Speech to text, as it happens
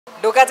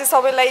ढोका चाहिँ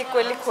सबैलाई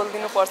इक्वली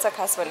खोलिदिनुपर्छ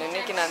खास भन्यो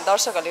भने किनभने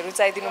दर्शकहरूले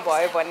रुचाइदिनु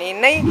भयो भने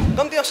नै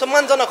कम्ती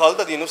सम्मानजनक हल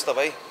त दिनुस् त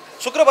भाइ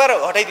शुक्रबार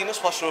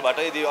हटाइदिनुस् फर्स्ट रोबाट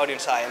यदि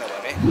अडियन्स आएन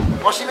भने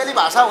पश्चिमेली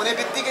भाषा हुने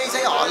बित्तिकै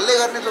चाहिँ हलले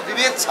गर्ने जो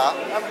विभेद छ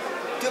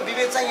त्यो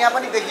विभेद चाहिँ यहाँ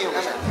पनि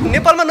देखिएको छ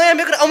नेपालमा नयाँ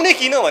मेकर आउने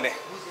किन भने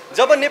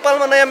जब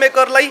नेपालमा नयाँ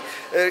मेकरलाई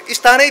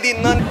स्थानै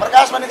दिन्न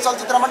प्रकाश भन्ने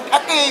चलचित्रमा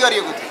ठ्याक्कै यही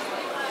गरिएको थियो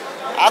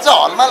आज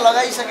हलमा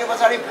लगाइसके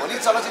पछाडि भोलि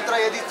चलचित्र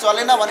यदि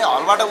चलेन भने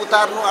हलबाट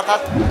उतार्नु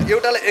अर्थात्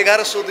एउटालाई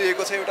 1100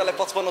 दिएको छ एउटालाई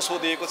 5500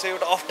 दिएको छ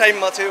एउटा अफ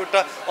टाइममा छ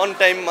एउटा अन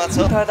टाइममा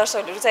छ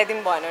दर्शकहरूले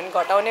रुचाइदिनु भएन भने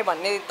घटाउने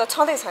भन्ने त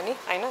छँदैछ नि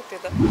हैन त्यो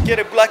त के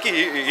अरे बुलाकी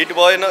हिट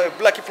भएन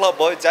बुलाकी फ्लप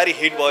भयो जारी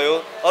हिट भयो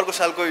अर्को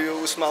सालको यो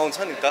उसमा आउँछ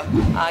नि त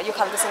यो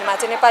खालको सिनेमा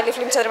चाहिँ नेपाली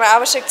फिल्म क्षेत्रमा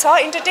आवश्यक छ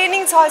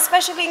इन्टरटेनिङ छ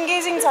स्पेशली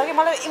इन्गेजिङ छ कि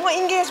मलाई म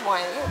इन्गेज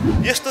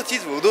भएँ यस्तो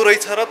चिज हुँदो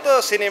रहेछ र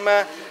त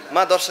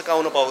सिनेमामा दर्शक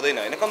आउन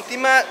पाउँदैन हैन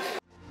कम्तीमा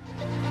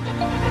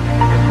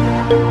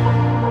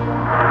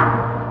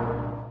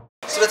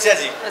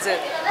सुरक्षाजी हजुर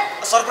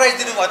सरप्राइज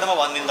दिनुभयो त म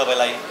भनिदिनु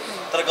तपाईँलाई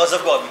तर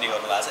गजबको अभिनय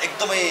गर्नुभएको छ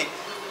एकदमै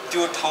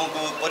त्यो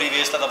ठाउँको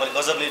परिवेशलाई तपाईँले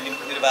गजबले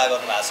निर्वाह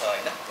गर्नुभएको छ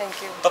होइन थ्याङ्क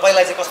यू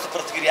तपाईँलाई चाहिँ कस्तो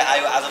प्रतिक्रिया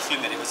आयो आज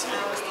फिल्म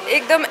हेरेपछि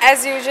एकदम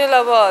एज युजुअल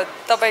अब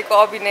तपाईँको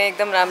अभिनय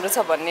एकदम राम्रो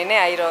छ भन्ने नै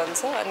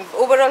आइरहन्छ अनि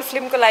ओभरअल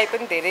फिल्मको लागि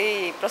पनि धेरै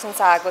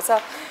प्रशंसा आएको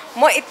छ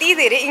म यति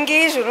धेरै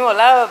इन्गेज हुनु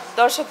होला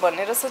दर्शक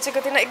भनेर सोचेको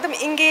थिइनँ एकदम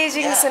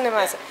इन्गेजिङ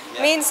सिनेमा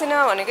छ मेन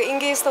सिनेमा भनेको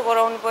इन्गेज त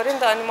गराउनु पऱ्यो नि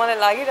त अनि मलाई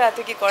लागिरहेको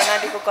थियो कि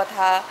कर्णालीको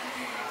कथा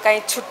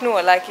काहीँ छुट्नु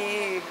होला कि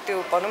त्यो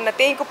भनौँ न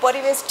त्यहीँको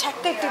परिवेश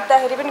ठ्याक्कै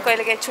टिप्दाखेरि पनि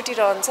कहिलेकाहीँ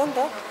छुटिरहन्छ नि त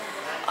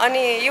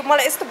अनि यो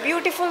मलाई यस्तो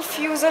ब्युटिफुल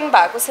फ्युजन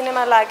भएको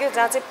सिनेमा लाग्यो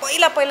जहाँ चाहिँ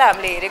पहिला पहिला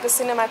हामीले हेरेको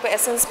सिनेमाको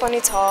एसेन्स पनि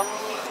छ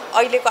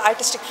अहिलेको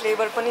आर्टिस्टिक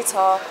फ्लेभर पनि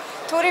छ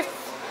थोरै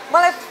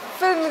मलाई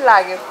फिल्म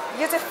लाग्यो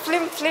यो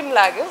चाहिँ फिल्म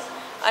लाग्यो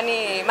अनि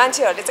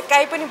मान्छेहरूले चाहिँ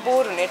काहीँ पनि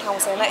बोर हुने ठाउँ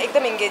छैन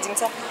एकदम इन्गेजिङ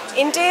छ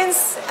इन्टेन्स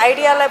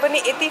आइडियालाई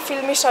पनि यति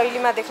फिल्मी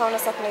शैलीमा देखाउन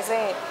सक्ने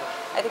चाहिँ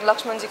आई थिङ्क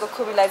लक्ष्मणजीको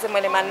खुबीलाई चाहिँ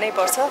मैले मान्नै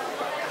पर्छ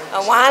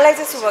उहाँलाई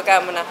चाहिँ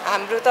शुभकामना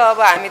हाम्रो त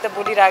अब हामी त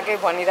बोलिरहेकै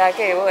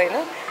भनिरहेकै हो होइन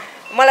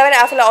मलाई पनि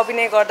आफूलाई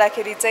अभिनय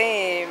गर्दाखेरि चाहिँ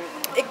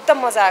एकदम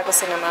मजा आएको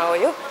सिनेमा हो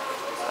यो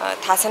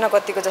थाहा छैन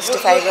कतिको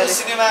जस्टिफाई गरेँ यो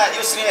सिनेमा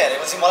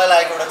हेरेपछि मलाई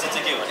लागेको एउटा चिज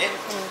चाहिँ के हो भने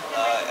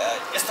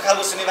यस्तो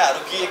खालको सिनेमाहरू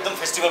कि एकदम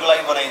फेस्टिभलको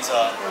लागि बनाइन्छ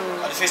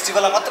अनि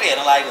फेस्टिभलमा मात्रै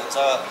हेर्न लागेको हुन्छ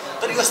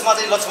तर यसमा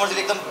चाहिँ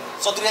लक्ष्मणजीले एकदम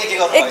चतुर्याई के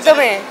गर्नु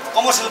एकदमै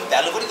कमर्सियल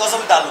भ्यालु पनि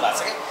गजबले डाल्नु भएको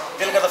छ कि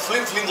त्यसले गर्दा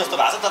फिल्म जस्तो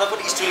भएको छ तर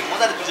पनि स्टोरी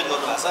मजाले प्रेजेन्ट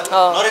गर्नु भएको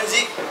छ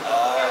नरेनजी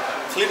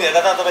फिल्म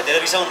हेर्दा त तपाईँ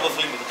धेरै रिसाउनुको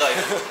फिल्म त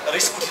होइन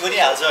रिस उठि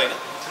पनि हाल्छ होइन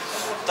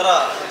तर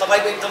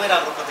तपाईँको एकदमै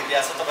राम्रो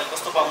प्रतिक्रिया छ तपाईँले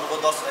कस्तो पाउनुभयो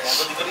दर्शक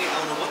जति पनि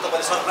आउनुभयो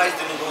तपाईँले सरप्राइज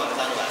दिनुभयो भनेर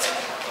जानु भएको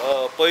छ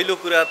पहिलो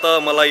कुरा त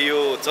मलाई यो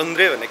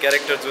चन्द्रे भन्ने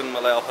क्यारेक्टर जुन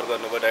मलाई अफर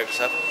गर्नुभयो डाइरेक्टर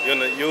साहब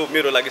यो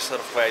मेरो लागि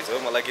सरप्राइज हो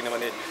मलाई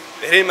किनभने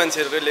धेरै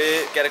मान्छेहरूले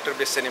क्यारेक्टर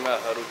बेस्ड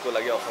सिनेमाहरूको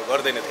लागि अफर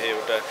गर्दैन थिए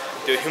एउटा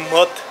त्यो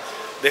हिम्मत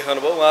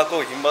देखाउनु भयो उहाँको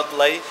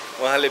हिम्मतलाई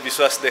उहाँले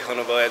विश्वास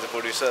देखाउनु भयो एज अ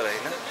प्रड्युसर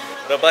होइन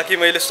र बाँकी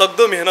मैले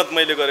सक्दो मेहनत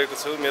मैले गरेको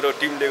छु मेरो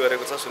टिमले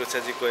गरेको छ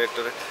सुरक्षाजीको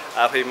एक्टर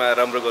आफैमा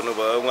राम्रो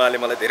गर्नुभयो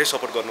उहाँले मलाई धेरै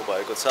सपोर्ट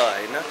गर्नुभएको छ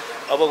होइन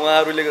अब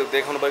उहाँहरूले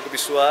देखाउनु भएको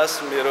विश्वास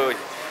मेरो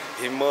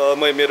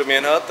मेरो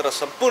मेहनत र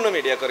सम्पूर्ण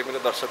मिडियाकर्मी र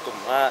दर्शकको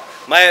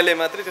मायाले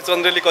मात्रै त्यो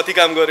चन्द्रले कति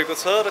काम गरेको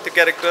छ र त्यो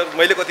क्यारेक्टर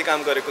मैले कति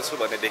काम गरेको छु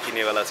भन्ने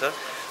देखिनेवाला छ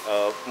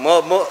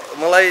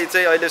मलाई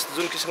चाहिँ अहिले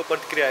जुन किसिमको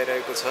प्रतिक्रिया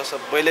आइरहेको छ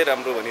सबैले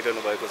राम्रो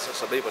भनिरहनु भएको छ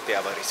सधैँप्रति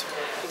आभारी छु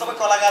तपाईँ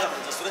कलाकार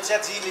हुनुहुन्छ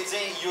सुरक्षाजीले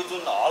चाहिँ यो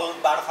जुन हल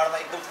बाँडफाँडमा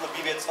एकदम ठुलो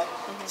विभेद छ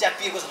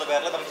च्यापिएको छ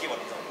तपाईँहरूलाई तपाईँ के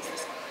भन्नु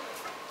चाहनुहुन्छ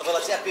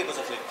तपाईँलाई च्यापिएको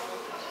छ फिल्म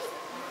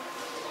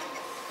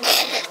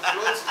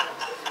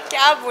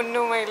क्या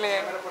भन्नु मैले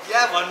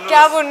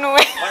क्या भन्नु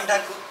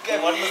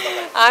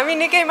हामी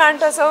निकै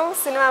मान्टा छौँ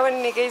सिनेमा पनि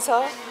निकै छ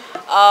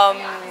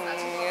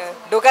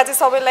ढोका चाहिँ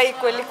सबैलाई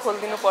इक्वली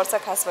खोलिदिनुपर्छ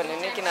खास भन्यो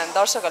भने किनभने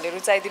दर्शकहरूले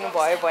रुचाइदिनु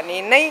भयो भने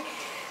नै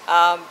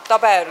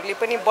तपाईँहरूले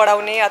पनि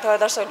बढाउने अथवा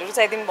दर्शकहरूले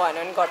रुचाइदिनु भएन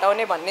भने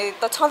घटाउने भन्ने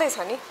त छँदैछ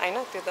नि होइन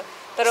त्यो त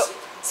तर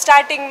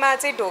स्टार्टिङमा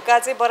चाहिँ ढोका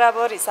चाहिँ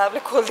बराबर हिसाबले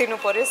खोलिदिनु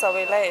पऱ्यो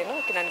सबैलाई होइन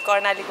किनभने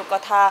कर्णालीको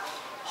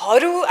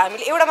कथाहरू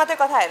हामीले एउटा मात्रै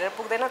कथा हेरेर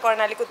पुग्दैन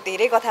कर्णालीको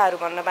धेरै कथाहरू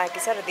भन्न बाँकी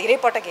छ र धेरै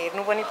पटक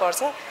हेर्नु पनि पर्छ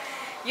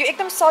यो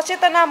एकदम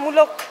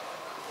सचेतनामूलक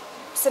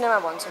सिनेमा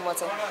भन्छु म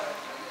चाहिँ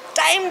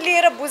टाइम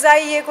लिएर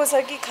बुझाइएको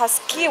छ कि खास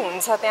के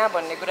हुन्छ त्यहाँ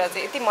भन्ने कुरा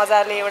चाहिँ यति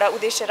मजाले एउटा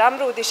उद्देश्य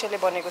राम्रो उद्देश्यले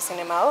बनेको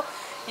सिनेमा हो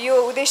यो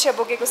उद्देश्य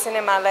बोकेको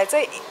सिनेमालाई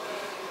चाहिँ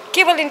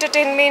केवल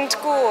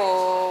इन्टरटेनमेन्टको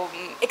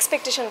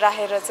एक्सपेक्टेसन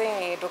राखेर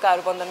चाहिँ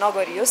ढोकाहरू बन्द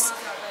नगरियोस्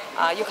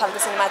यो खालको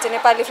सिनेमा चाहिँ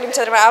नेपाली फिल्म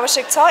क्षेत्रमा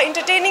आवश्यक छ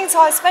इन्टरटेनिङ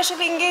छ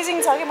स्पेशली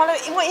इन्गेजिङ छ कि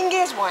मलाई म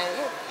इन्गेज भएँ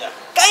कि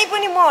कहीँ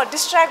पनि म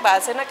डिस्ट्र्याक्ट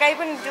भएको छैन कहीँ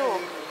पनि त्यो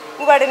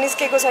उबाट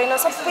निस्केको छैन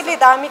सबैले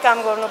दामी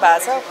काम गर्नु भएको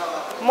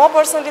छ म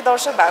पर्सनली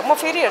दर्शक भएको म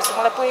फेरि हेर्छु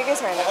मलाई पुगेकै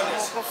छैन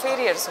म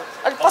फेरि हेर्छु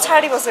अलिक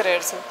पछाडि बसेर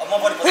हेर्छु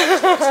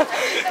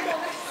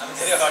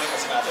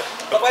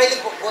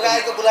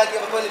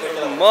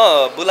म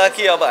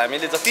बुलाकी अब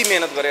हामीले जति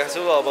मेहनत गरेका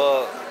छौँ अब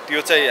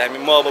त्यो चाहिँ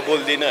म अब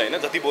बोल्दिनँ होइन,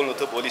 जति बोल्नु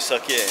थियो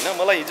बोलिसकेँ होइन।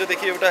 मलाई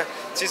हिजोदेखि एउटा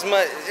चिजमा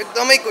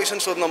एकदमै क्वेसन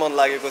सोध्न मन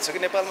लागेको छ कि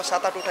नेपालमा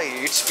 7-8वटा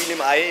हिट्स फिल्म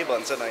आए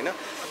भन्छन् होइन,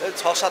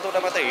 6-7वटा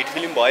मात्र हिट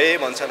फिल्म भए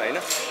भन्छन् होइन।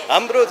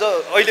 हाम्रो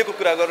अहिलेको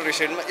कुरा गरौँ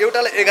रिसेन्टमा,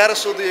 एउटालाई 11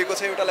 सौ दिएको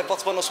छ, एउटालाई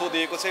 55 सौ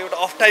दिएको छ, एउटा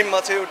अफ टाइममा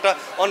छ, एउटा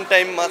अन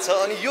टाइममा छ।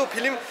 अनि यो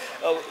फिल्म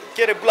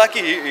के अरे बुलाकी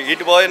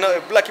हिट भएन,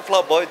 बुलाकी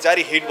फ्लप भयो,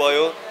 जारी हिट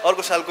भयो,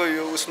 अर्को सालको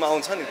यो उसमा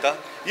आउँछ नि त।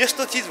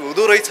 यस्तो चिज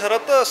हुँदो रहेछ र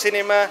त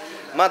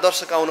सिनेमामा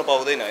दर्शक आउन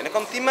पाउँदैन होइन।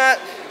 कम्तीमा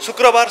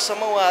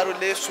शुक्रबारसम्म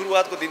उहाँहरूले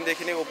सुरुवातको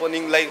दिनदेखि नै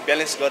ओपनिङलाई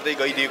ब्यालेन्स गर्दै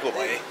गइदिएको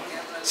भए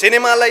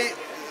सिनेमालाई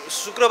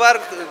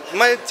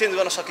शुक्रबारमा चेन्ज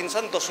गर्न सकिन्छ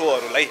नि त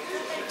सोहरूलाई।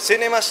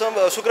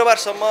 सिनेमासम्म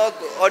शुक्रबारसम्म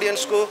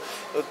अडियन्सको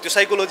त्यो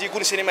साइकोलोजी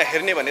कुन सिनेमा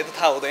हेर्ने भन्ने त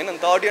थाहा हुँदैन नि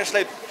त।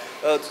 अडियन्सलाई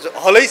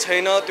हलै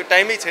छैन, त्यो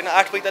टाइमै छैन।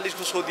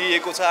 8:45 सो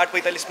दिएको छ,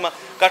 8:45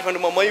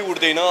 काठमाडौँमा मै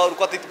उठ्दैन, अरू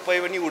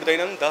कतिपय पनि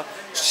उठ्दैन नि त।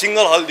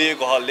 सिङ्गल हल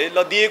दिएको हलले ल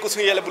दिएको छु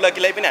यसलाई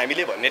बुलाकीलाई पनि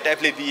हामीले भन्ने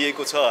टाइपले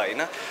दिएको छ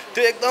होइन।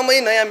 त्यो एकदमै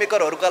नयाँ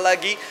मेकरहरूका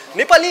लागि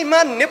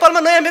नेपालमा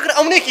नयाँ मेकर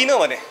आउने किन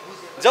भने,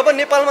 जब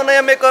नेपालमा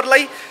नयाँ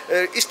मेकरलाई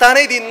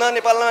स्थानै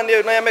दिन्न, नेपालमा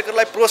नयाँ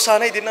मेकरलाई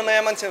प्रोत्साहनै दिन्न,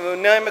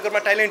 नयाँ मेकरमा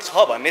ट्यालेन्ट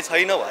छ भन्ने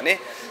छैन भने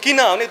किन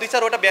आउने?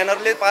 2-4वटा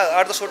ब्यानरले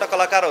 8-10वटा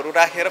कलाकारहरू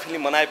राखेर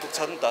फिल्म बनाए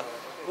पुग्छ नि त।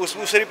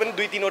 उसरी पनि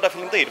 2-3वटा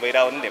फिल्म त हिट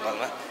भइरहेको नि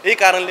नेपालमा। यही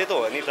कारणले त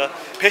हो नि त।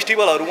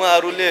 फेस्टिभलहरू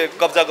उहाँहरूले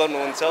कब्जा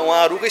गर्नुहुन्छ,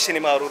 उहाँहरूकै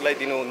सिनेमाहरूलाई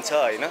दिनुहुन्छ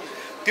होइन।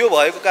 त्यो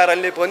भएको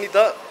कारणले पनि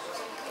त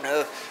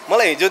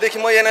मलाई हिजोदेखि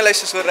म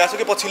एनालाइसिस गरिरहेको छु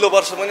कि पछिल्लो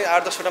वर्ष पनि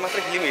 8-10वटा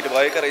मात्रै फिल्म हिट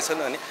भएका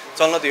रहेछन् अनि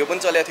चल्न त यो पनि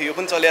चलेको थियो, यो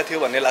पनि चलेको थियो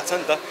भन्ने लाग्छ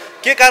नि त।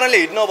 के कारणले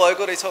हिट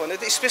नभएको रहेछ भने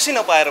त स्पेसै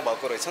नपाएर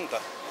भएको रहेछ नि त।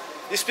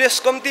 स्पेस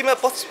कम्तीमा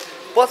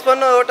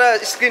 55वटा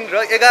स्क्रिन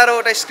र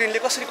 11वटा स्क्रिनले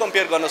कसरी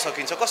कम्पेयर गर्न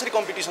सकिन्छ, कसरी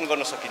कम्पिटिसन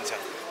गर्न सकिन्छ?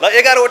 ल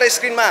 11वटा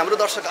स्क्रिनमा हाम्रो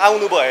दर्शक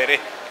आउनु भयो अरे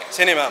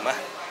सिनेमामा,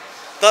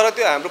 तर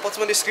त्यो हाम्रो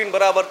 55 स्क्रिन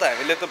बराबर त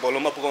हामीले त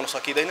भोलुममा पुगाउन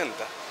सकिँदैन नि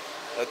त।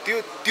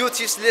 त्यो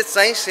चिजले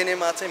चाहिँ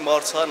सिनेमा चाहिँ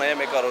मर्छ। नयाँ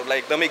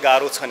मेकरहरूलाई एकदमै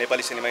गाह्रो छ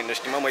नेपाली सिनेमा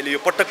इन्डस्ट्रीमा। मैले यो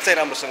पटक चाहिँ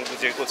राम्रोसँग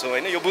बुझेको छु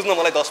होइन। यो बुझ्न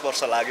मलाई 10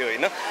 वर्ष लाग्यो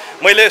होइन।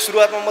 मैले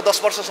सुरुवातमा म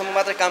 10 वर्षसम्म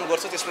मात्रै काम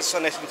गर्छु, त्यसपछि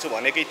सन्यासिन्छु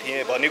भनेको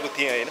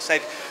थिएँ होइन।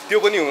 सायद त्यो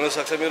पनि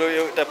हुनसक्छ,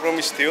 मेरो एउटा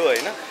प्रमिस थियो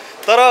होइन।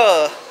 तर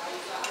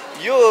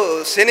यो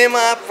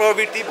सिनेमा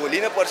प्रवृत्ति भोलि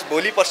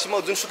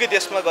पर्सिमा जुनसुकै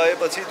देशमा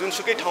गएपछि,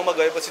 जुनसुकै ठाउँमा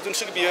गएपछि,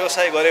 जुनसुकै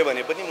व्यवसाय गऱ्यो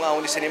भने पनि म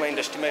आउने सिनेमा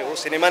इन्डस्ट्रीमै हो।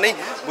 सिनेमा नै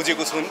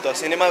बुझेको छु नि त।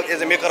 सिनेमा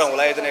एज अ मेकर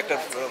होला, एज एन एक्टर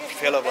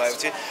फेलर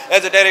भएपछि,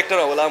 एज अ डाइरेक्टर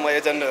होला म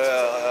एज एन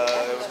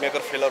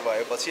मेकर फेलर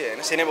भएपछि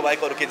होइन। सिनेमा बाहेक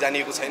अरू केही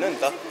जानिएको छैन नि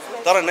त।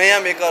 तर नयाँ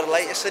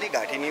मेकरलाई यसरी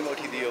घाँटी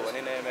निमोठी दियो भने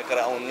नयाँ मेकर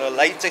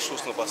आउनलाई चाहिँ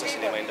सोच्नुपर्छ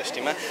सिनेमा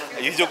इन्डस्ट्रीमा।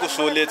 हिजोको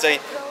सोले चाहिँ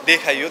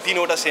देखाइयो,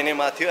 3वटा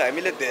सिनेमा थियो।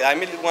 हामीले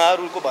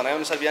उहाँहरूको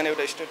भनाइअनुसार बिहान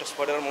एउटा स्टेटस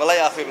पढेर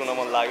मलाई आफै रुन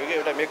मन लाग्यो कि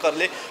एउटा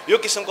मेकरले यो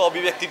किसिमको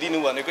अभिव्यक्ति दिनु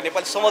भनेको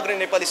समग्र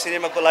नेपाली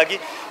सिनेमाको लागि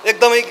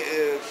एकदमै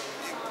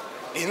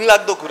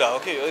घिनलाग्दो कुरा हो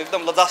कि,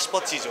 एकदम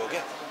लज्जास्पद चिज हो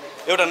क्या।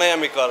 एउटा नयाँ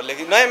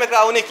मेकर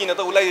आउने किन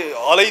त, उसलाई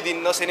हलै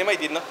दिन्न, सिनेमै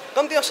दिन्न,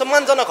 कम्तीमा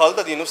सम्मानजनक हल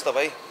त दिनुहोस् त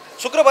भाइ।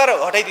 शुक्रबार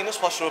हटाइदिनुहोस्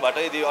फर्स्ट रोबाट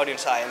यदि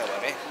अडियन्स आएन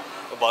भने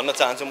भन्न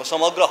चाहन्छु म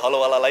समग्र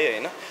हलवालालाई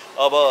होइन।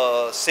 अब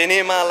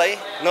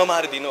सिनेमालाई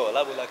नमारिदिनु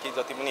होला। बुलाकी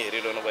जति पनि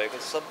हेरिरहनु भएको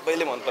छ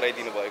सबैले मन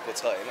पराइदिनु भएको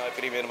छ होइन।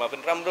 प्रिमियरमा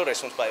पनि राम्रो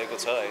रेस्पोन्स पाएको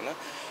छ होइन।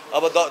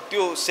 अब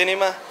त्यो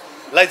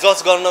सिनेमालाई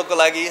जज गर्नको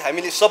लागि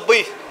हामीले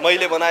सबै,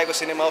 मैले बनाएको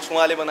सिनेमा होस्,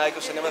 उहाँले बनाएको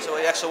सिनेमा,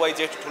 XYZ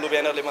ठुलो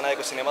ब्यानरले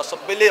बनाएको सिनेमा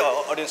सबैले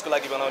अडियन्सको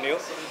लागि बनाउने हो।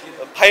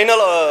 फाइनल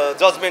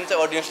जजमेन्ट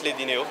चाहिँ अडियन्सले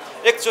दिने हो।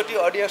 एकचोटि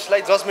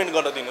अडियन्सलाई जजमेन्ट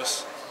गर्न दिनुहोस्।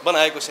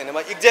 बनाएको सिनेमा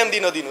इक्जाम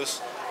दिन दिनुहोस्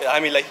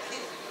हामीलाई।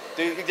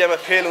 त्यो इक्जाममा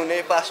फेल हुने,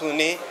 पास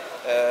हुने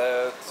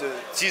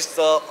चिज त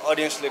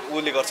अडियन्सले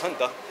गर्छ नि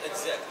त।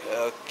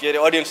 के अरे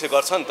अडियन्सले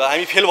गर्छ नि त।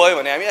 हामी फेल भयो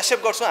भने हामी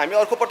एक्सेप्ट गर्छौँ, हामी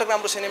अर्को पटक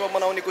राम्रो सिनेमा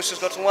बनाउने कोसिस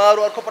गर्छौँ,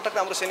 उहाँहरू अर्को पटक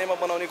राम्रो सिनेमा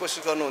बनाउने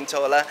कोसिस गर्नुहुन्छ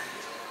होला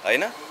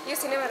होइन। यो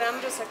सिनेमा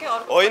राम्रो छ कि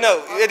होइन,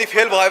 यदि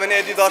फेल भयो भने,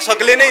 यदि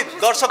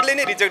दर्शकले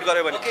नै रिजेक्ट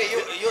गर्यो भने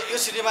यो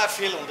सिनेमा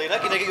फेल हुँदैन,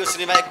 किनकि यो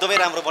सिनेमा एकदमै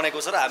राम्रो बनेको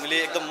छ र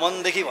हामीले एकदम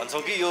मनदेखि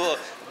भन्छौँ कि यो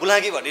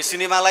बुलाकी भन्ने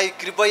सिनेमालाई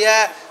कृपया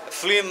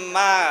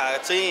फिल्ममा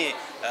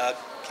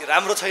चाहिँ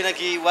राम्रो छैन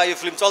कि वा यो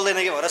फिल्म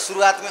चल्दैन कि भनेर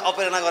सुरुवातमै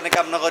अप्रेरणा गर्ने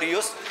काम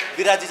नगरियोस्।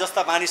 विराजी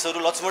जस्ता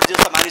मानिसहरू, लक्ष्मणजी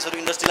जस्ता मानिसहरू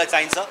इन्डस्ट्रीलाई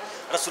चाहिन्छ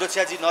र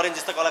सुरक्षाजी, नरेन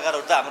जस्ता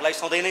कलाकारहरू त हामीलाई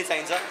सधैँ नै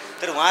चाहिन्छ।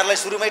 तर उहाँहरूलाई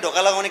सुरुमै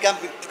ढोका लगाउने काम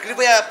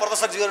कृपया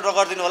प्रदर्शकजीहरू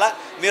नगरिदिनु होला,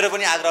 मेरो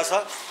पनि आग्रह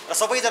छ। र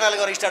सबैजनाले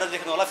गएर स्टार्टस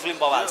देख्नु होला, फिल्म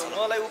बवाल छ।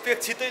 मलाई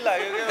उपेक्षितै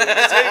लाग्यो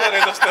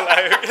क्या, जस्तो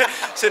लाग्यो क्या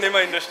सिनेमा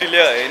इन्डस्ट्रीले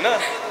होइन।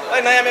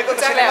 नयाँ मेकको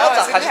सिनेमा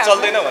खासै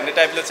चल्दैन भन्ने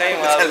टाइपले चाहिँ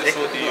उहाँहरूले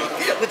सोधियो।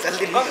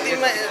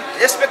 कम्तीमा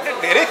एक्सपेक्टेड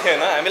धेरै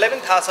थिएन, हामीलाई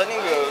पनि थाहा छ नि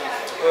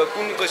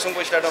कुन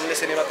किसिमको स्टार्टअपले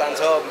सिनेमा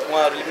तान्छ,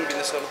 उहाँहरूले पनि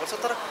बिजनेस गर्नुपर्छ।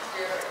 तर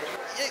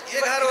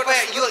 11वटा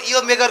यो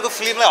मेकरको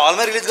फिल्मलाई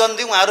हलमा रिलिज गर्नु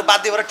दिउँ, उहाँहरू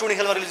बाध्य भएर टुनी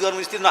खेलमा रिलिज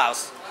गर्नु स्थिति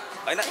नआओस्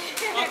होइन।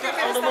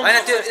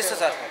 त्यो यस्तो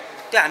छ,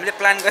 त्यो हामीले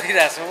प्लान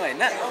गरिरहेछौँ होइन।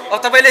 अब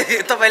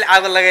तपाईँले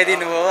आगो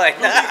लगाइदिनु भयो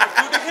होइन।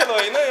 टुनी खेल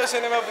होइन यो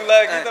सिनेमा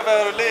बुलाकी।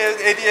 तपाईँहरूले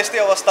यदि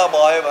यस्तै अवस्था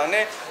भयो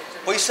भने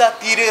पैसा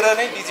तिरेर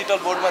नै डिजिटल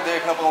बोर्डमा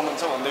देख्न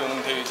पाउनुहुन्छ भन्दै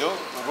हुनुहुन्थ्यो हिजो।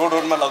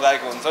 रोडमा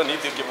लगाएको हुन्छ नि,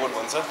 त्यो के बोर्ड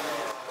भन्छ,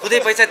 खुदै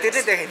पैसा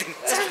तिर्दै देखाइदिनु।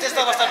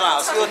 त्यस्तो अवस्था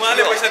नआओस्,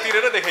 उहाँले पैसा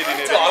तिरेर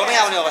देखाइदिने हलमै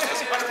आउने अवस्था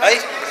छ है।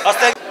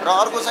 र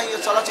अर्को चाहिँ यो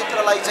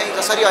चलचित्रलाई चाहिँ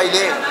जसरी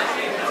अहिले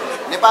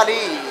नेपाली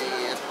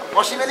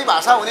पश्चिमेली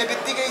भाषा हुने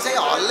बित्तिकै चाहिँ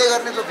हलले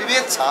गर्ने जो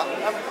विभेद छ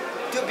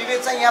त्यो विभेद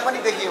चाहिँ यहाँ पनि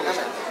देखिएको छ।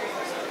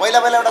 पहिला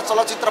एउटा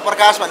चलचित्र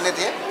प्रकाश भन्ने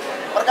थिए,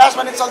 प्रकाश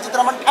भन्ने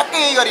चलचित्रमा ठ्याक्कै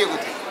यही गरिएको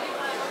थियो।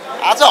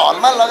 आज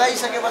हलमा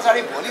लगाइसके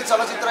पछाडि भोलि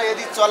चलचित्र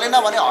यदि चलेन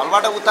भने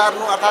हलबाट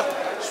उतार्नु अर्थात्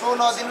सो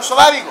नदिनु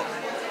स्वाभाविक हो।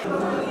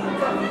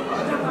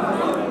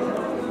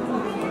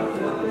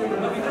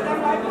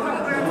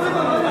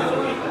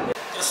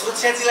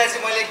 सुरक्षाजीलाई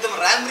चाहिँ मैले एकदम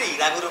राम्री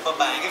हिराको रूपमा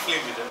पाएँ कि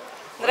फिल्मभित्र।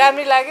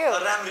 राम्री लाग्यो?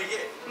 राम्री के?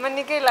 म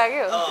निकै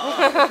लाग्यो।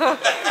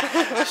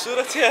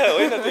 सुरक्षा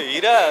होइन, त्यो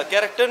हिरा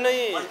क्यारेक्टर नै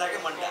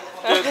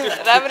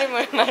राम्री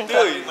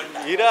त्यो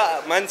हिरा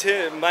मान्छे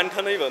मान्ठ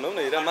नै भनौँ न,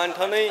 हिरा मान्ठ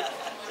नै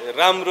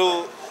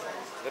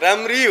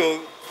राम्री हो।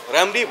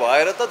 राम्री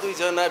भएर त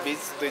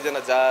दुईजना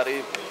जारी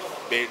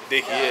भेट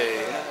देखिए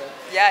होइन।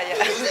 या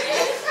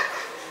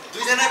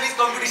दुईजना बिच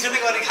कम्पिटिसनै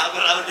गर्ने खालको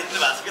राम्रो देख्नु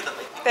भएको छ के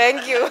तपाईँ?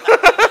 Thank you.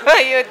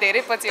 यो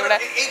धेरै पछि एउटा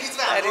यही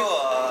बिचमा हाम्रो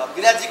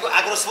विराजीको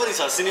आक्रोश पनि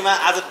छ। सिनेमा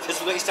आज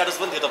फेसबुकमा स्ट्याटस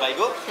पनि थियो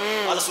तपाईँको।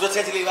 अझ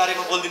सुरक्षाजीले यो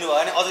बारेमा बोलिदिनु भयो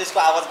भने अझ यसको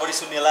आवाज बढी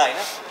सुन्नेला होइन?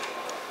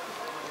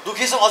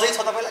 दुखेसो अझै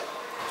छ तपाईँलाई?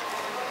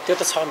 त्यो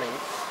त छ नै।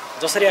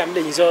 जसरी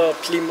हामीले हिजो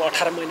फिल्म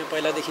 18 महिना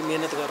पहिलादेखि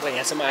मेहनत गरेर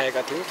यहाँसम्म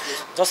आएका थियौँ,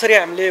 जसरी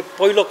हामीले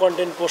पहिलो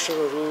कन्टेन्ट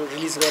पोस्टरहरू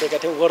रिलिज गरेका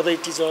थियौँ, गर्दै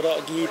टिजर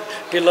गीत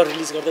ट्रेलर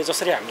रिलिज गर्दै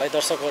जसरी हामीलाई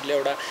दर्शकहरूले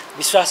एउटा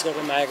विश्वास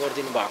गरेर माया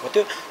गरिदिनु भएको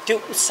थियो, त्यो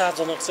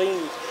उत्साहजनक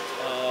चाहिँ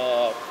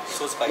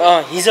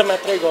हिजो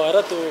मात्रै गएर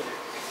त्यो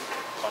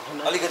भनौँ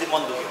न अलिकति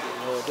मन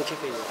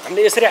दुखेकै हो।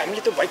 हामीले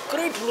त्यो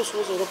भयङ्करै ठुलो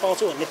सोचहरू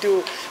पाउँछौँ भन्ने त्यो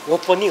हो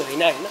पनि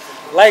होइन।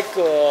 लाइक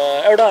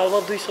एउटा अब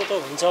 200 त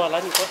हुन्छ होला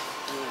नि त,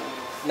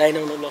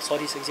 999 ल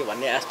सरिसकेपछि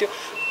भन्ने आश थियो।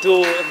 त्यो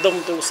एकदम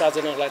त्यो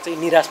उत्साहजनकलाई चाहिँ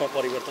निराशमा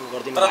परिवर्तन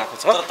गरिदिनु भएको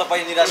छ। तर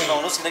तपाईँ निराश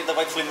नहुनुहोस्, किनकि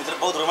तपाईँ फिल्मभित्र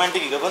बहुत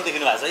रोमान्टिक हिरो पनि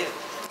देख्नु भएको छ है।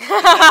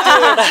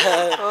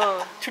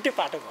 छुट्टै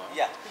पाटो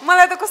भयो।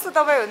 मलाई त कस्तो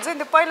तपाईँ हुन्छ नि,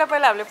 त्यो पहिला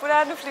हामीले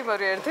पुरानो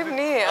फिल्महरू हेर्थ्यौँ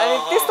नि, अनि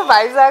त्यस्तो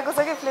भाइज आएको छ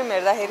कि फिल्म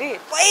हेर्दाखेरि।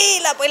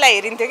 पहिला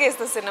हेरिन्थ्यो कि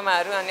यस्तो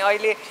सिनेमाहरू, अनि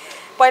अहिले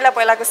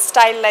पहिलाको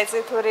स्टाइललाई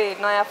चाहिँ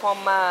थोरै नयाँ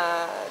फर्ममा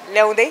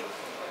ल्याउँदै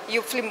यो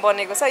फिल्म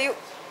बनेको छ। यो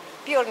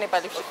प्योर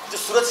नेपाली फिल्म। त्यो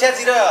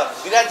सुरक्षाजी र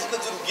विराजीको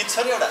जुन गीत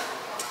छ नि एउटा,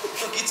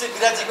 त्यो गीत चाहिँ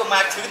विराजीको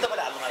माग थियो कि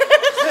तपाईँले हाल्नु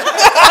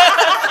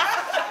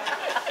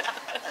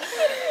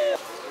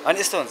अनि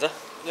यस्तो हुन्छ,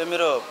 यो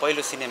मेरो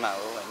पहिलो सिनेमा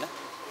हो होइन।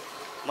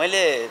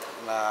 मैले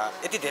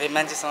यति धेरै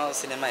मान्छेसँग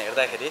सिनेमा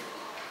हेर्दाखेरि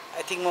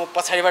आई थिङ्क म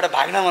पछाडिबाट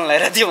भाग्न मन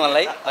लागेर थियो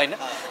मलाई होइन।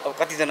 अब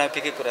कतिजना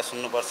के कुरा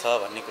सुन्नुपर्छ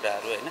भन्ने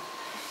कुराहरू होइन।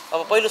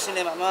 अब पहिलो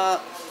सिनेमामा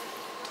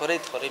थोरै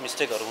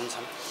मिस्टेकहरू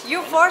हुन्छन्। यो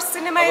फर्स्ट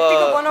सिनेमा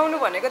यतिको बनाउनु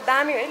भनेको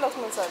दामी है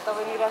लक्ष्मण सर,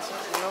 तपाईँ निराश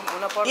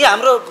हुन पर्छ। यो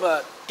हाम्रो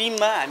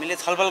टिममा हामीले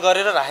छलफल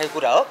गरेर राखेको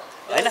कुरा हो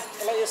होइन।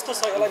 यसलाई यस्तो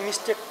छ, यसलाई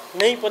मिस्टेक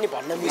नै पनि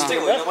भन्न मिस्टेक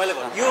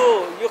होइन।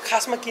 यो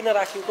खासमा किन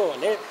राखिएको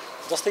भने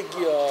जस्तै कि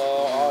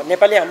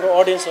नेपाली हाम्रो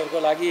अडियन्सहरूको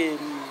लागि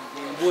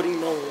बोरिङ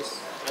नहोस्,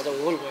 आज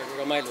होल भएको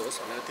रमाइलो होस्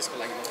भनेर त्यसको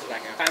लागि मात्रै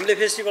राखेको। हामीले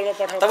फेस्टिभलमा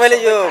पठाउँदा तपाईँले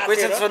यो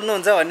क्वेसन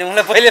सोध्नुहुन्छ भन्ने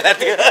मलाई पहिले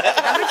लाग्थ्यो।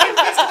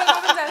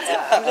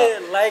 हामीले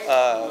लाइक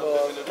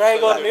ट्राई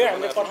गर्ने,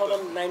 हामीले पठाउँदा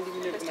 90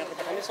 मिनटको मात्र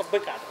पठाउने, सबै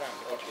काटेर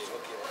हामीले पठाउँछौँ।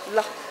 ल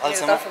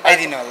हलसम्म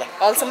आइदिनु होला।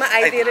 हलसम्म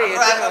आइदिएर के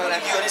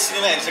भने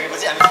सिनेमा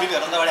हेरिसकेपछि हामी फिल्म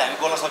हेर्नु अगाडि हामी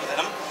बोल्न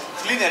सक्दैनौँ।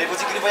 फिल्म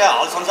हेरेपछि कृपया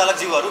हल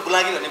सञ्चालकज्यूहरू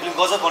बुलाकी भन्ने फिल्म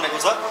गजब बनेको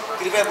छ,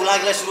 कृपया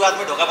बुलाकीलाई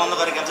सुरुवातमै ढोका बन्द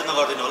गरेको काम चाहिँ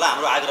नगरिदिनु होला।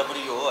 हाम्रो आग्रह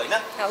पनि यो हो होइन।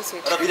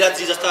 र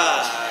विराजी जस्ता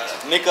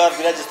मेकर,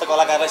 विराजी जस्ता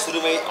कलाकारलाई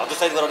सुरुमै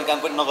हतोत्साहित गराउने काम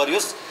पनि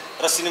नगरियोस्।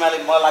 र सिनेमाले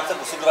मलाई लाग्छ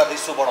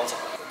शुक्रबारदेखि सो बढाउँछ।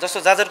 जस्तो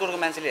जाजरकोटको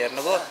मान्छेले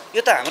हेर्नुभयो,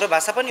 यो त हाम्रो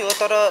भाषा पनि हो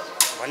तर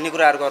भन्ने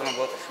कुराहरू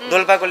गर्नुभयो,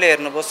 डोल्पाकोले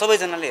हेर्नुभयो,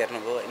 सबैजनाले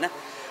हेर्नुभयो होइन।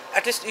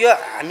 एटलिस्ट यो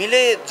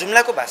हामीले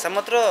जुम्लाको भाषा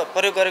मात्र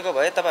प्रयोग गरेको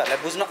भए तपाईँहरूलाई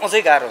बुझ्न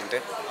अझै गाह्रो हुन्थ्यो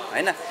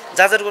होइन।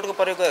 जाजरकोटको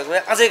प्रयोग गरेको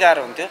भए अझै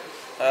गाह्रो हुन्थ्यो,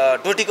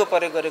 डोटीको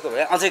प्रयोग गरेको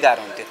भए अझै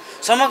गाह्रो हुन्थ्यो।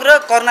 समग्र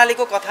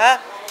कर्णालीको कथा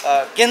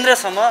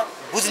केन्द्रसम्म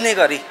बुझ्ने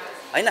गरी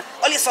होइन,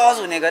 अलि सहज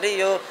हुने गरी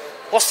यो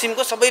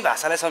पश्चिमको सबै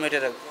भाषालाई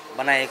समेटेर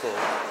बनाएको हो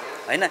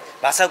होइन।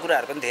 भाषा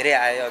कुराहरू पनि धेरै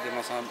आयो अघि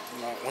मसँग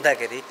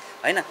हुँदाखेरि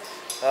होइन।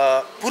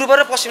 पूर्व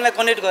र पश्चिमलाई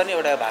कनेक्ट गर्ने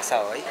एउटा भाषा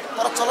हो है।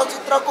 तर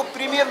चलचित्रको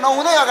प्रिमियर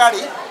नहुँदै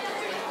अगाडि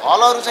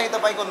हलहरू चाहिँ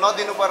तपाईँको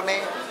नदिनुपर्ने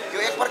यो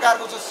एक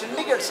प्रकारको जो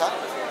सिन्डिकेट छ,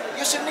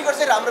 यो सिन्डिकेट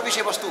चाहिँ राम्रो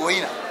विषयवस्तु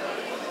होइन।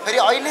 फेरि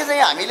अहिले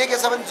चाहिँ हामीले के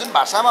छ भने जुन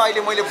भाषामा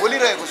अहिले मैले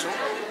बोलिरहेको छु,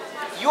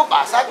 यो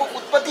भाषाको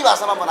उत्पत्ति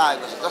भाषामा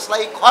बनाएको छ,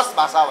 जसलाई खस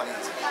भाषा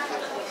भनिन्छ।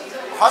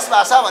 खस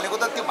भाषा भनेको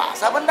त त्यो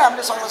भाषा पनि त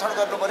हामीले संरक्षण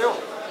गर्नु पर्यो।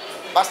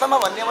 वास्तवमा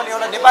भन्ने भने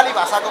एउटा नेपाली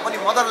भाषाको पनि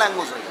मदर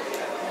ल्याङ्ग्वेज हो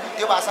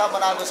त्यो भाषा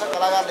बनाएको छ।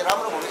 कलाकारले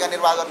राम्रो भूमिका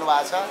निर्वाह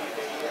गर्नुभएको छ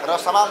र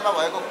समाजमा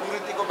भएको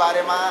कुरीतिको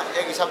बारेमा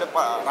एक हिसाबले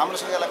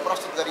राम्रोसँग यसलाई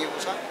प्रस्तुत गरिएको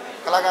छ।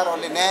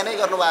 कलाकारहरूले न्याय नै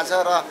गर्नुभएको छ।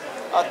 र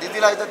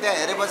दिदीलाई त त्यहाँ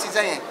हेरेपछि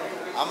चाहिँ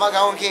हाम्रो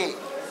गाउँ कि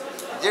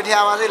जेठी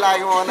आवाजै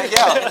लाग्यो भने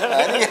क्या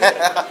होइन।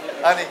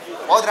 अनि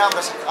बहुत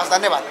राम्रो छ, हस्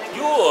धन्यवाद।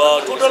 यो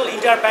टोटल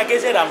इन्टायर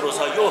प्याकेजै राम्रो छ।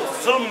 यो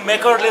फिल्म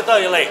मेकरले त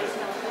यसलाई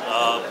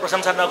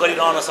प्रशंसा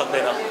नगरिरहन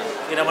सक्दैन,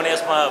 किनभने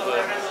यसमा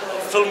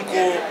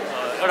फिल्मको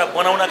एउटा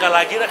बनाउनका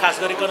लागि र खास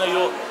गरिकन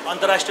यो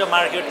अन्तर्राष्ट्रिय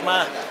मार्केटमा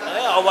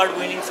अवार्ड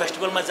विनिङ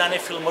फेस्टिभलमा जाने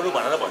फिल्महरू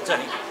भनेर भन्छ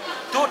नि,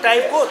 त्यो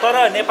टाइपको तर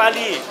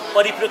नेपाली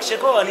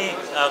परिप्रेक्ष्यको अनि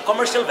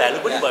कमर्सियल भ्यालु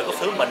पनि भएको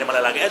फिल्म भन्ने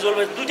मलाई लाग्यो। एज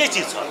वेल दुइटै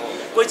चिज छ।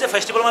 कोही चाहिँ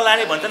फेस्टिभलमा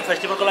लाने भन्छन्,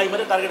 फेस्टिभलको लागि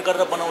मात्रै टार्गेट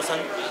गरेर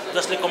बनाउँछन्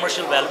जसले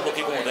कमर्सियल भ्यालु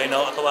बोकेको हुँदैन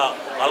अथवा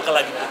हलका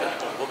लागि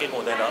बोकेको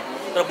हुँदैन।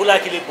 तर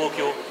बुलाकीले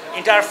बोक्यो,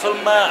 इन्टायर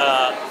फिल्ममा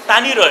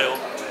तानिरह्यो।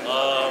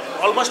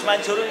 अलमोस्ट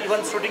मान्छेहरू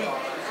इभन सुटिङ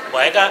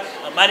भएका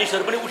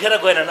मानिसहरू पनि उठेर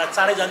गएनन्,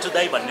 चाँडै जान्छु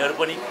दाइ भन्नेहरू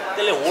पनि।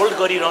 त्यसले होल्ड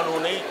गरिरहनु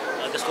नै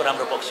त्यसको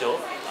राम्रो पक्ष हो।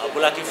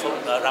 बुलाकी फिल्म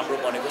राम्रो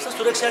बनेको छ।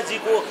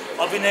 सुरक्षाजीको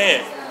अभिनय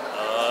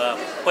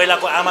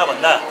पहिलाको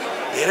आमाभन्दा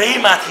धेरै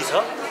माथि छ,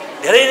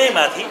 धेरै नै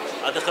माथि।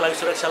 त्यसको लागि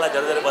सुरक्षालाई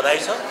धेरै धेरै बधाई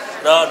छ।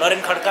 र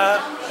नरेन खड्का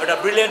एउटा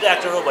ब्रिलियन्ट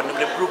एक्टर हो भन्ने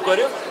उसले प्रुभ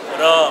गर्यो।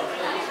 र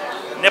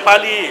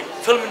नेपाली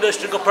फिल्म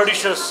इन्डस्ट्रीको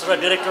प्रड्युसर्स र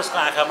डिरेक्टर्सको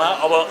आँखामा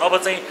अब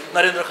चाहिँ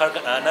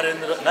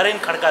नरेन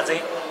खड्का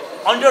चाहिँ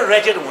अन्डर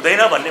रेटेड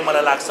हुँदैन भन्ने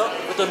मलाई लाग्छ।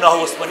 त्यो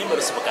नहोस् पनि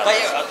मेरो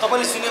शुभकामना।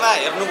 तपाईँले सिनेमा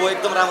हेर्नुभयो,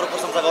 एकदम राम्रो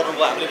प्रशंसा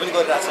गर्नुभयो, हामीले पनि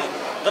गरिरहेको छौँ।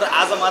 तर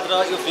आज मात्र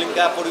यो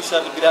फिल्मका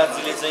प्रड्युसर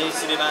विराटजीले चाहिँ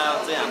सिनेमा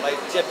चाहिँ हामीलाई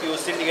च्यापियो,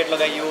 सिन्डिकेट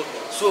लगाइयो,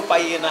 सो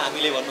पाइएन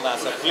हामीले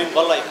भन्नुभएको छ। फिल्म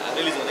बल्ल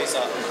रिलिज हुँदैछ,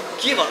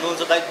 के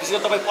भन्नुहुन्छ दाइ? विशेष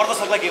गरी तपाईँ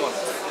प्रदर्शकलाई के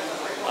भन्नुहुन्छ?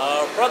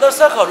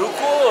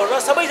 प्रदर्शकहरूको र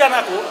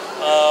सबैजनाको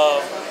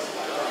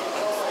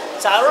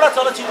चारवटा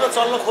चलचित्र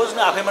चल्न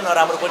खोज्नु आफैमा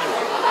नराम्रो पनि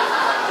हो।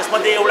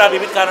 त्यसमध्ये एउटा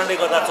विविध कारणले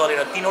गर्दा चलेन,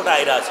 3वटा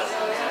आइरहेछ।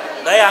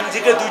 दाइ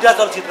आङजीकै 2टा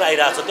चलचित्र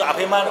आइरहेछ, त्यो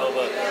आफैमा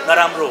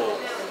नराम्रो हो।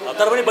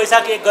 तर पनि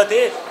वैशाख 1 गते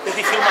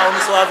त्यति फिल्म आउनु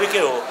स्वाभाविकै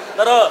हो।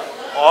 तर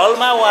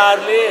हलमा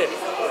उहाँहरूले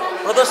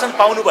प्रदर्शन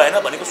पाउनु भएन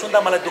भनेको सुन्दा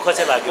मलाई दुःख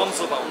चाहिँ लाग्यो।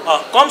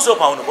 कम सो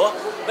पाउनुभयो।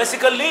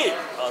 बेसिकल्ली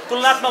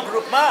तुलनात्मक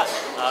रूपमा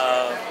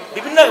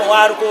विभिन्न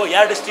उहाँहरूको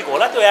यार्डस्टिक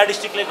होला, त्यो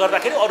यार्डस्टिकले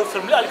गर्दाखेरि अरू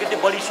फिल्मले अलिकति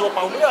बढी सो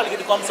पाउनु र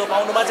अलिकति कम सो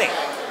पाउनुमा चाहिँ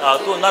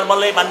त्यो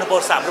नर्मलै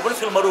मान्नुपर्छ। हाम्रो पनि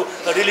फिल्महरू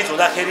रिलिज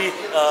हुँदाखेरि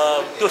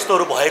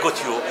त्यस्तोहरू भएको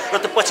थियो र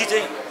त्यो पछि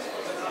चाहिँ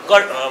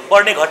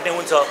बढ्ने घट्ने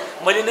हुन्छ।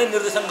 मैले नै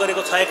निर्देशन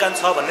गरेको छ एकान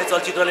छ भन्ने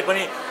चलचित्रले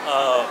पनि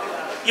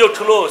यो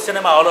ठुलो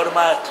सिनेमा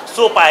हलहरूमा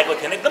सो पाएको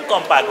थिएन, एकदम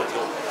कम पाएको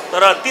थियो।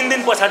 तर 3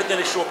 दिन पछाडि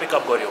त्यसले सो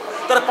पिकअप गर्यो।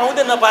 तर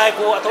पाउँदै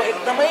नपाएको अथवा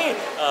एकदमै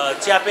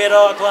च्यापेर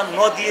अथवा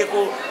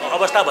नदिएको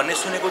अवस्था भन्ने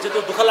सुनेको चाहिँ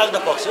त्यो दुःख लाग्दो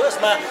पक्ष हो।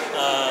 यसमा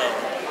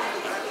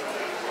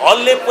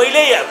हलले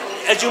पहिल्यै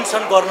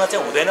एज्युम्सन गर्न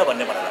चाहिँ हुँदैन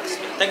भन्ने मलाई लाग्छ।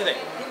 Thank you.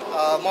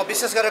 म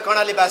विशेष गरेर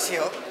कर्णालीवासी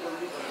हो।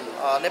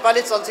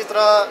 नेपाली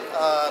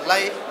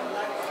चलचित्रलाई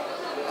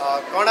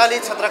कर्णाली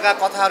क्षेत्रका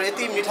कथाहरू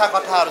यति मिठा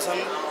कथाहरू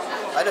छन्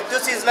होइन, त्यो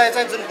चिजलाई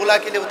चाहिँ जुन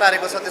बुलाकीले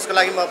उतारेको छ त्यसको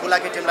लागि म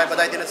बुलाकी टिमलाई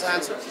बधाई दिन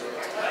चाहन्छु।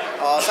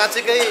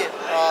 साँच्चीकै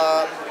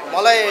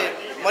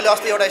मैले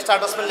अस्ति एउटा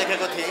स्टाटस पनि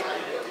लेखेको थिएँ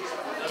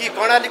कि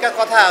कर्णालीका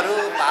कथाहरू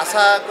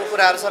भाषाको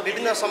कुराहरू छ,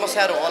 विभिन्न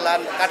समस्याहरू होला,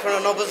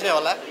 काठमाडौँ नबुझ्ने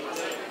होला।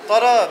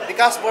 तर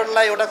विकास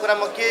बोर्डलाई एउटा कुरा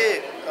म के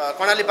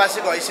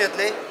कर्णालीवासीको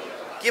हैसियतले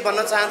के भन्न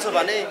चाहन्छु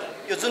भने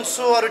यो जुन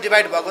सोहरू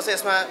डिभाइड भएको छ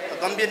यसमा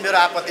गम्भीर मेरो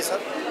आपत्ति छ।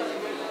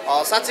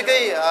 साँच्चीकै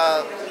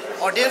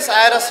अडियन्स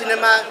आएर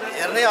सिनेमा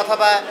हेर्ने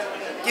अथवा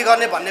के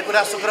गर्ने भन्ने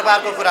कुरा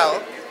शुक्रबारको कुरा हो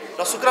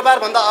र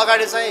शुक्रबारभन्दा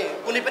अगाडि चाहिँ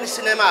कुनै पनि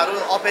सिनेमाहरू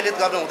अपहेलित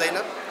गर्नु हुँदैन।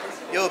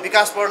 यो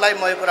विकास बोर्डलाई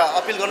म यो कुरा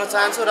अपिल गर्न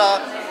चाहन्छु र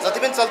जति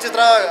पनि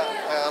चलचित्र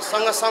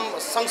सङ्घ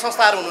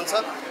संस्थाहरू हुनुहुन्छ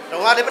र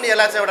उहाँले पनि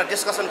यसलाई चाहिँ एउटा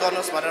डिस्कसन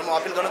गर्नुहोस् भनेर म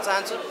अपिल गर्न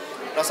चाहन्छु।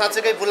 र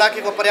साँच्चीकै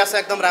बुलाकीको प्रयास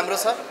एकदम राम्रो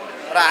छ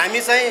र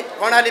हामी चाहिँ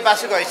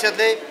कर्णालीवासीको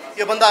हैसियतले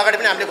योभन्दा अगाडि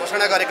पनि हामीले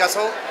घोषणा गरेका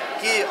छौँ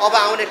कि अब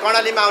आउने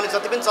कर्णालीमा आउने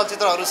जति पनि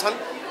चलचित्रहरू छन्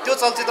त्यो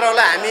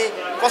चलचित्रहरूलाई हामी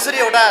कसरी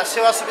एउटा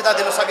सेवा सुविधा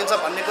दिन सकिन्छ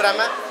भन्ने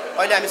कुरामा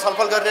अहिले हामी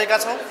छलफल गरिरहेका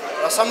छौँ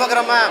र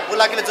समग्रमा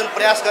बुलाकीले जुन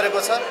प्रयास गरेको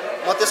छ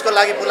म त्यसको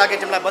लागि बुलाकी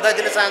टिमलाई बधाई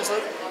दिन चाहन्छु।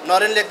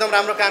 नरेनले एकदम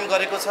राम्रो काम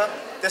गरेको छ,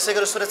 त्यसै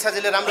गरी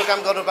सुरक्षाजीले राम्रो काम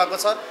गर्नुभएको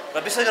छ र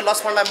विशेष गरी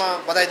लक्ष्मणलाई म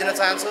बधाई दिन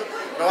चाहन्छु।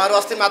 र उहाँहरू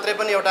अस्ति मात्रै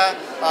पनि एउटा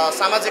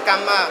सामाजिक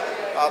काममा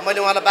मैले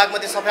उहाँलाई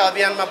बागमती सफाइ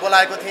अभियानमा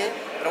बोलाएको थिएँ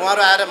र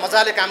उहाँहरू आएर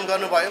मजाले काम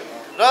गर्नुभयो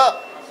र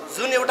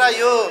जुन एउटा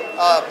यो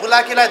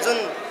बुलाकीलाई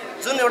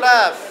जुन एउटा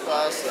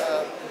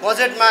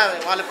बजेटमा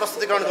उहाँले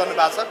प्रस्तुतिकरण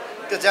गर्नुभएको छ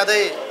त्यो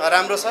ज्यादै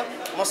राम्रो छ।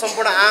 म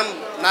सम्पूर्ण आम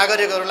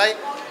नागरिकहरूलाई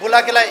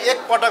बुलाकीलाई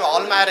एकपटक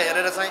हलमा आएर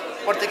हेरेर चाहिँ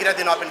प्रतिक्रिया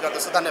दिन अपिल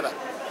गर्दछु। धन्यवाद।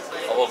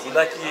 अब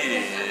बुलाकी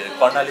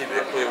कर्णाली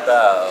भेगको एउटा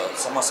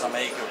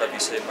समसामयिक एउटा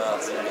विषयमा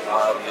जुन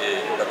उहाँहरूले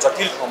एउटा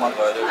जटिल ठाउँमा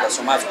गएर एउटा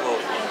समाजको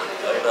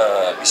एउटा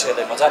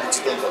विषयलाई मजाले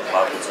चित्रण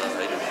गर्नुभएको छ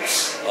होइन,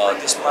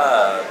 त्यसमा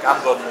काम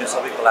गर्नुहुने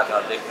सबै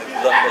कलाकारले एकदम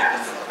बुलन्द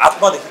एकदम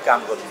आत्मादेखि काम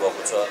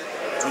गर्नुभएको छ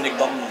जुन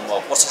एकदम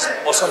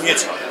प्रशंसनीय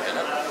छ होइन।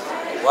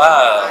 उहाँ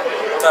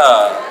एउटा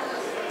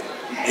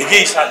भेगे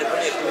हिसाबले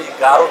पनि एकदमै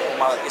गाह्रो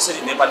ठाउँमा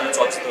यसरी नेपाली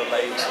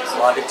चलचित्रलाई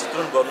उहाँले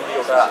चित्रण गर्नु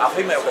एउटा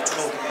आफैमा एउटा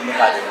चुनौतीपूर्ण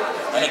कार्य हो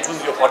होइन, जुन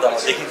यो पर्दामा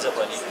देखिन्छ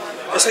पनि।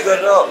 त्यसै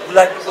गरेर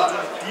बुलाकीको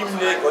जुन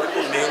टिमले गरेको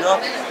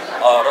मेहनत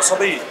र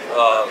सबै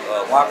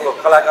उहाँको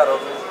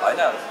कलाकारहरू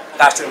होइन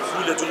कास्ट एन्ड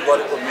क्रुले जुन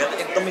गरेको मेहनत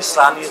एकदमै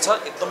सराहनीय छ,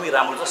 एकदमै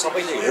राम्रो छ।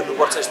 सबैले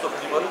हेर्नुपर्छ यस्तो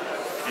फिल्महरू।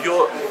 यो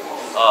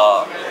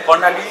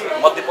कर्णाली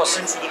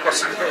मध्यपश्चिम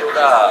सुदूरपश्चिमको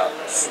एउटा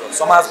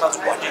समाजमा जो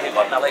घटिने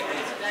घटनालाई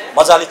एकदम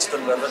मजाले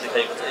चित्रण गरेर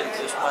देखाएको छ।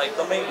 यसमा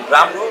एकदमै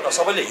राम्रो र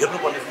सबैले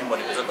हेर्नुपर्ने फिल्म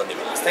बनेको छ।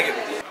 धन्यवाद। Thank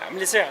you.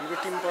 हामीले चाहिँ हाम्रो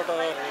टिमबाट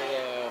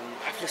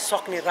आफूले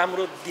सक्ने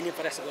राम्रो दिने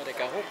प्रयास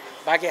गरेका हौँ।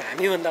 बाँकी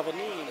हामीभन्दा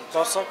पनि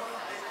दर्शक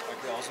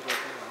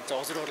हजुरहरू हुन्छ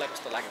हजुरहरूलाई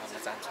कस्तो लाग्यो भन्न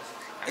चाहन्छु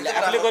हामीले एकदमै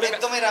आफूले गरेको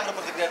एकदमै राम्रो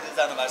प्रतिक्रिया दिँदै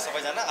जानुभएको छ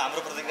सबैजना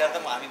हाम्रो प्रतिक्रिया त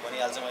हामी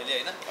भनिहाल्छौँ अहिले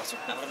होइन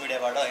हाम्रो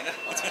मिडियाबाट होइन